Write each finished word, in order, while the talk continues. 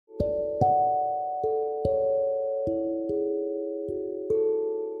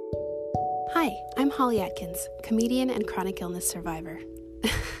Hi, I'm Holly Atkins, comedian and chronic illness survivor.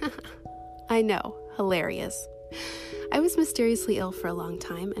 I know, hilarious. I was mysteriously ill for a long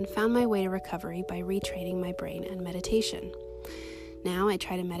time and found my way to recovery by retraining my brain and meditation. Now I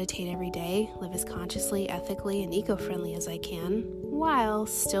try to meditate every day, live as consciously, ethically, and eco-friendly as I can, while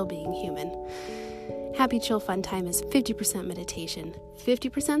still being human. Happy Chill Fun Time is 50% meditation,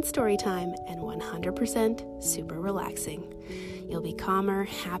 50% story time, and 100% super relaxing. You'll be calmer,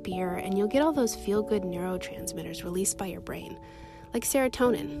 happier, and you'll get all those feel-good neurotransmitters released by your brain, like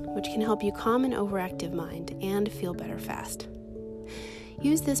serotonin, which can help you calm an overactive mind and feel better fast.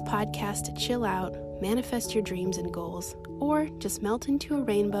 Use this podcast to chill out, manifest your dreams and goals, or just melt into a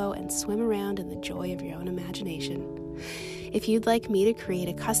rainbow and swim around in the joy of your own imagination. If you'd like me to create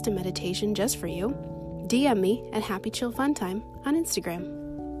a custom meditation just for you, DM me at Happy Chill Fun Time on Instagram.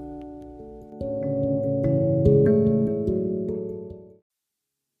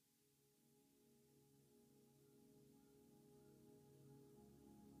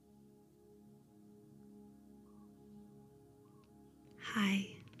 Hi.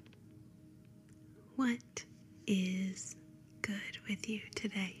 What is good with you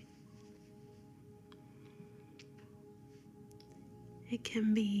today? It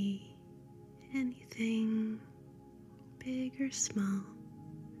can be anything, big or small.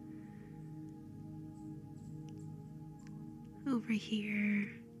 Over here,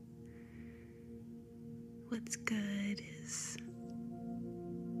 what's good is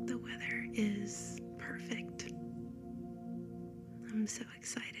the weather is perfect. I'm so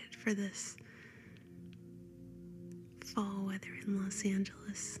excited for this fall weather in Los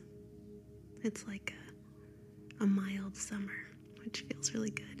Angeles. It's like a mild summer, which feels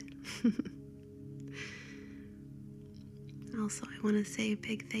really good. Also, I want to say a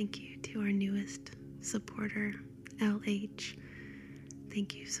big thank you to our newest supporter, LH.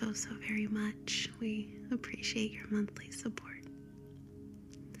 Thank you so very much. We appreciate your monthly support.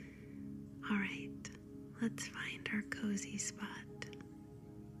 All right, let's find our cozy spot.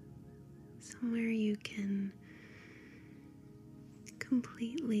 Somewhere you can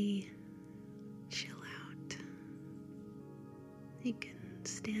completely chill out. You can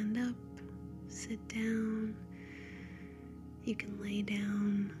stand up, sit down, you can lay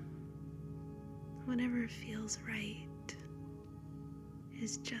down. Whatever feels right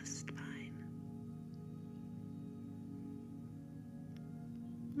is just fine.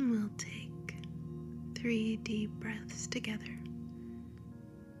 And we'll take 3 deep breaths together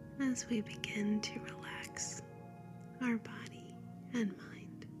as we begin to relax our body and mind.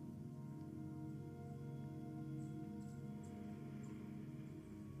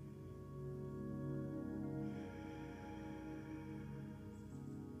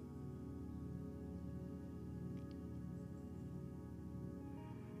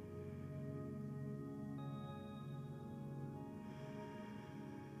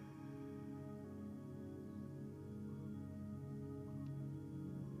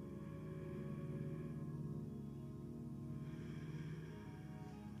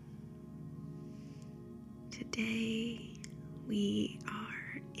 Today we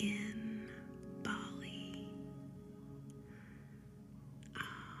are in Bali.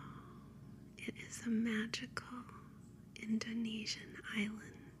 It is a magical Indonesian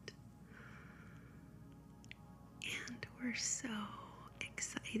island, and we're so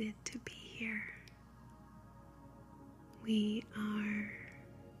excited to be here. We are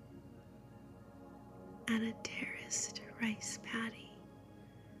at a terraced rice paddy.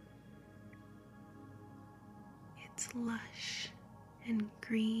 It's lush and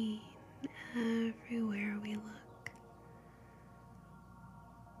green everywhere we look,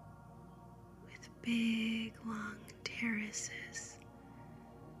 with big long terraces.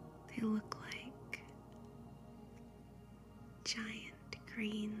 They look like giant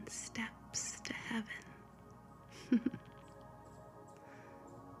green steps to heaven.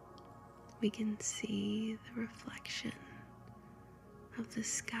 We can see the reflection of the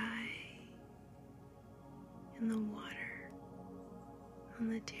sky in the water on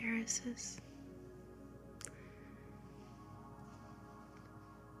the terraces.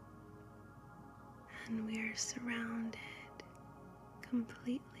 And we are surrounded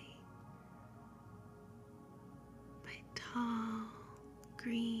completely by tall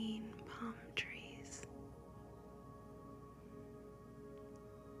green palm trees.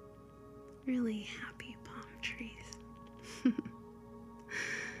 Really happy palm trees.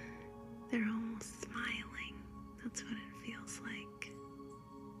 They're almost smiling. That's what it feels like.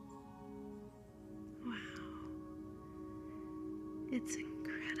 Wow. It's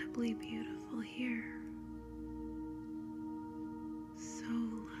incredibly beautiful here. So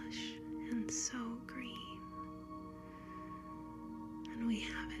lush and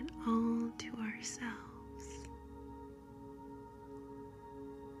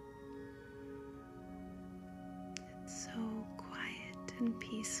and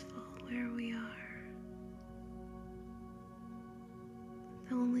peaceful where we are,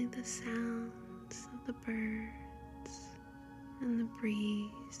 with only the sounds of the birds and the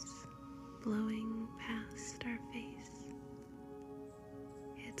breeze blowing past our face.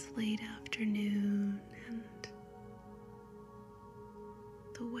 It's late afternoon and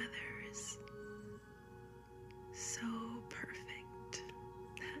the weather is so perfect.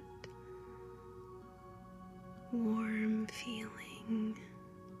 That warm feeling,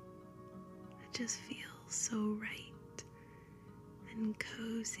 it just feels so right and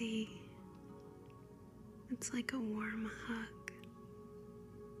cozy. It's like a warm hug.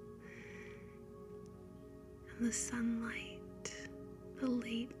 And the sunlight, the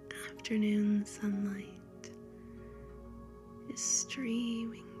late afternoon sunlight, is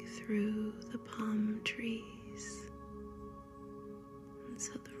streaming through the palm trees. And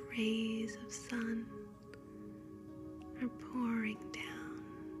so the rays of sun are pouring down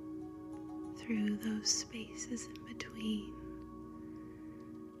through those spaces in between,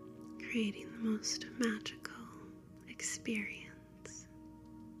 creating the most magical experience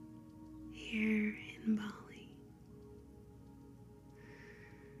here in Bali.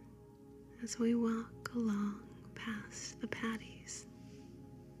 As we walk along past the paddies,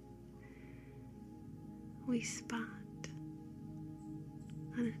 we spot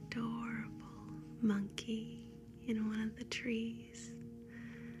an adorable monkey in one of the trees.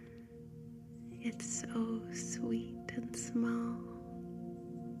 It's so sweet and small,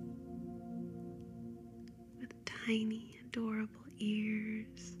 with tiny, adorable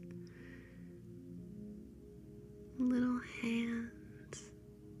ears, little hands,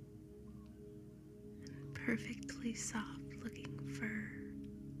 and perfectly soft-looking fur.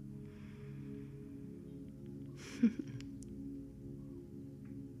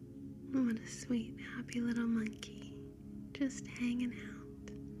 What a sweet, happy little monkey, just hanging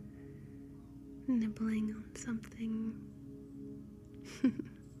out, nibbling on something.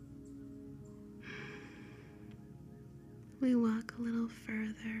 We walk a little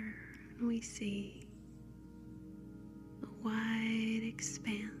further and we see a wide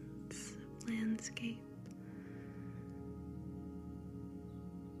expanse of landscape.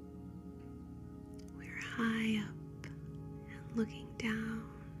 We're high up and looking down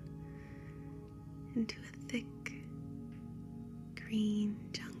into a thick green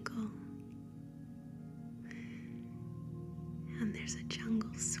jungle. And there's a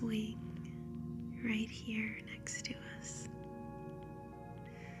jungle swing right here next to us.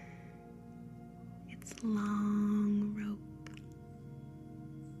 It's long rope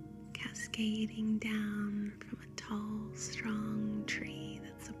cascading down from a tall, strong tree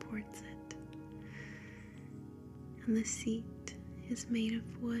that supports it. And the seat is made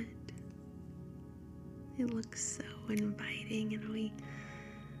of wood. It looks so inviting, and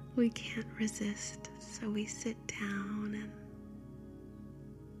we can't resist, so we sit down and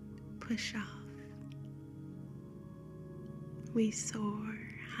push off. We soar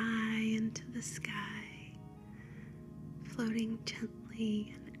high into the sky, floating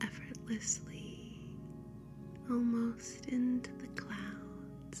gently and effortlessly, almost into the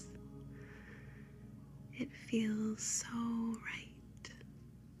clouds. It feels so right,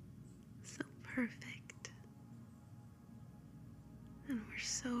 so perfect. And we're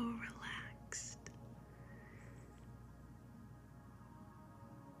so relaxed.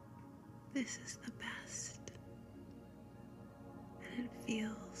 This is the best. And it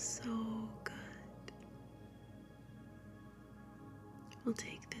feels so good. We'll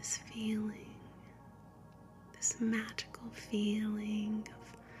take this feeling, this magical feeling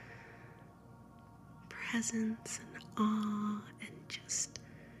of presence and awe and just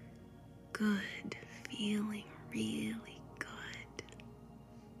good feeling, really good.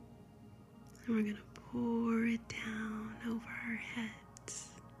 And we're going to pour it down over our heads,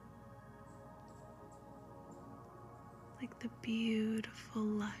 like the beautiful,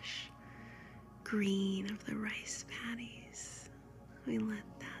 lush green of the rice paddies. We let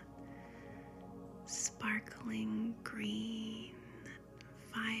that sparkling green, that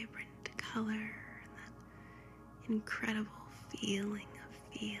vibrant color, that incredible feeling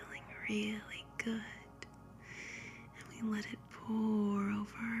of feeling really good, and we let it pour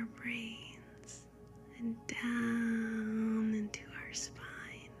over our brains and down into our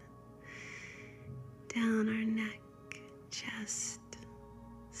spine, down our neck, chest,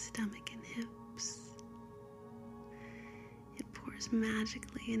 stomach, and hips. It pours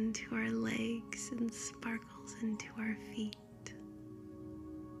magically into our legs and sparkles into our feet,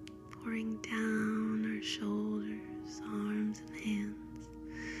 pouring down our shoulders, arms, and hands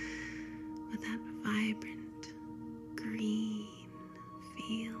with that vibrant green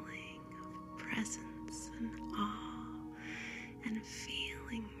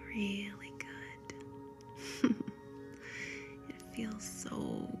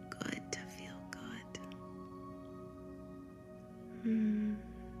so good to feel good. And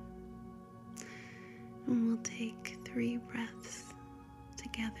we'll take 3 breaths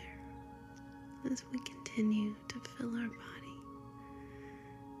together as we continue to fill our body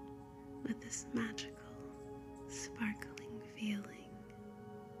with this magical, sparkling feeling.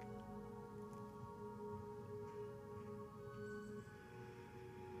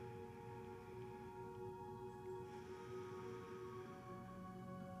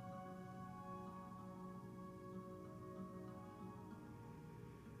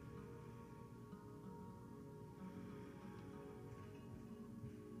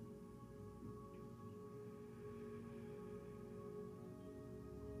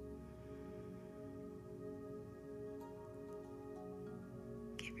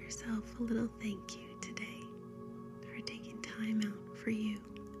 Give yourself a little thank you today for taking time out for you.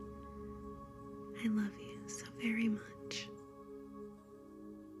 I love